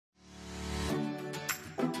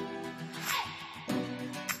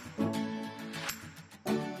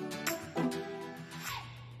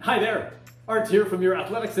Hi there, Art here from your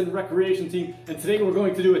athletics and recreation team, and today we're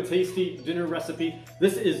going to do a tasty dinner recipe.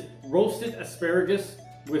 This is roasted asparagus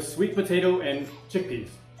with sweet potato and chickpeas.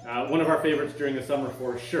 One of our favorites during the summer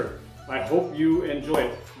for sure. I hope you enjoy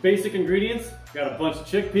it. Basic ingredients, got a bunch of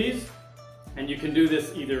chickpeas, and you can do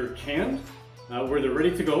this either canned, where they're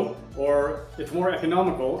ready to go, or it's more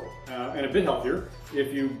economical and a bit healthier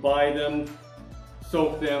if you buy them,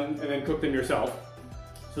 soak them, and then cook them yourself.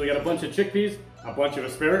 So we got a bunch of chickpeas, a bunch of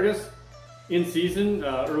asparagus, in season,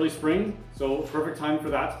 early spring, so perfect time for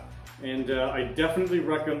that. And I definitely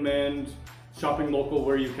recommend shopping local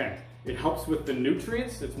where you can. It helps with the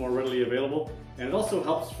nutrients, it's more readily available, and it also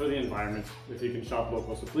helps for the environment if you can shop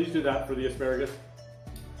local. So please do that for the asparagus.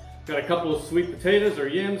 Got a couple of sweet potatoes or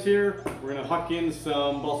yams here. We're gonna huck in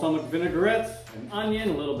some balsamic vinaigrette, an onion,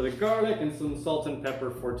 a little bit of garlic, and some salt and pepper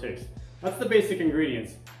for taste. That's the basic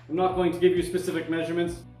ingredients. I'm not going to give you specific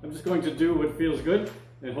measurements. I'm just going to do what feels good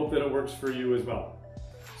and hope that it works for you as well.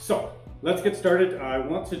 So let's get started. I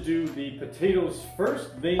want to do the potatoes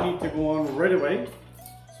first. They need to go on right away.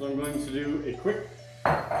 So I'm going to do a quick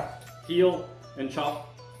peel and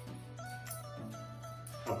chop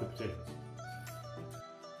of the potatoes.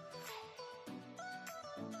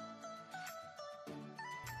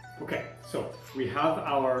 Okay, so we have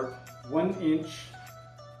our 1-inch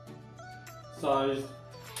sized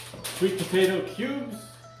sweet potato cubes.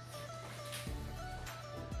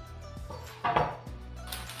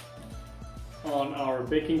 On our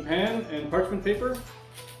baking pan and parchment paper,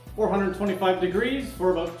 425 degrees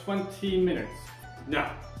for about 20 minutes.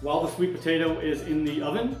 Now, while the sweet potato is in the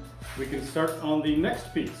oven, we can start on the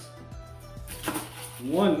next piece.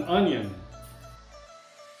 1 onion.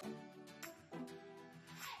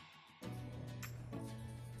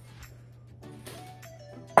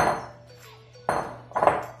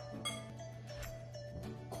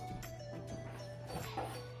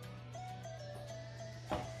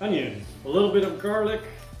 Onions, a little bit of garlic,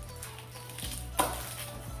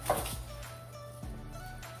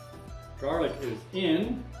 garlic is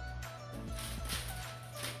in.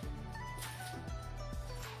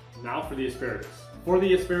 Now for the asparagus. For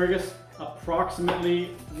the asparagus, approximately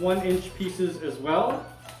 1-inch pieces as well.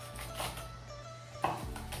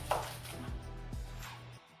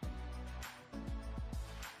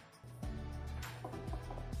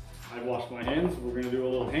 I washed my hands, we're going to do a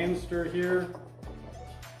little hand stir here.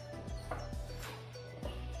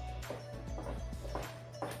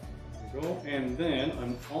 And then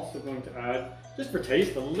I'm also going to add, just for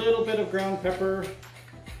taste, a little bit of ground pepper.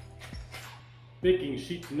 Baking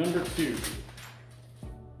sheet number 2.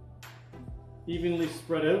 Evenly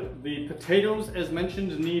spread out. The potatoes, as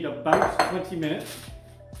mentioned, need about 20 minutes.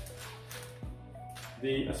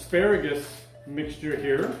 The asparagus mixture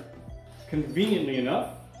here, conveniently enough,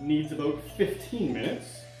 needs about 15 minutes.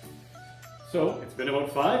 So it's been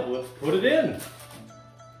about 5, let's put it in.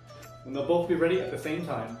 And they'll both be ready at the same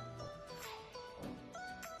time.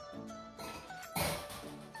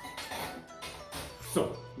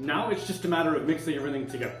 So now it's just a matter of mixing everything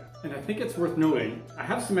together. And I think it's worth noting, I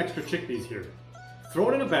have some extra chickpeas here.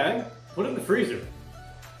 Throw it in a bag, put it in the freezer.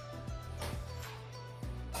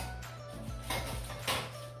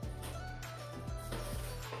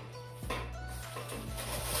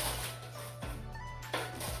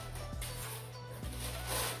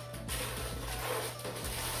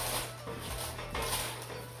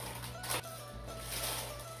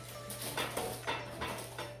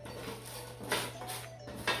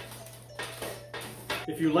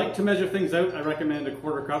 If you like to measure things out, I recommend a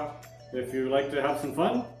 1/4 cup. If you like to have some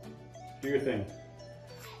fun, do your thing.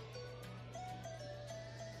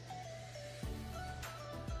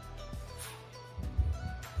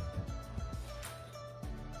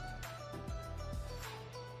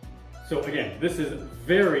 So again, this is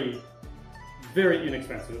very, very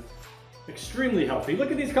inexpensive, extremely healthy.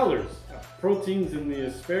 Look at these colors. Proteins in the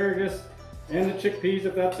asparagus and the chickpeas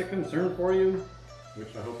if that's a concern for you,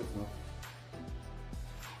 which I hope it's not.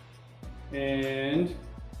 And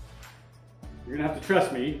you're gonna have to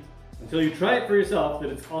trust me until you try it for yourself that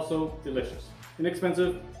it's also delicious.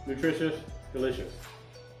 Inexpensive, nutritious, delicious.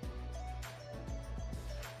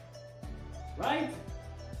 Right?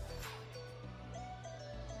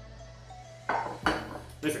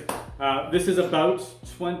 Listen, this is about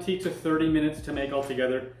 20 to 30 minutes to make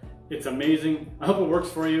altogether. It's amazing. I hope it works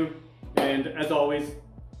for you. And as always,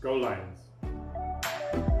 go Lions.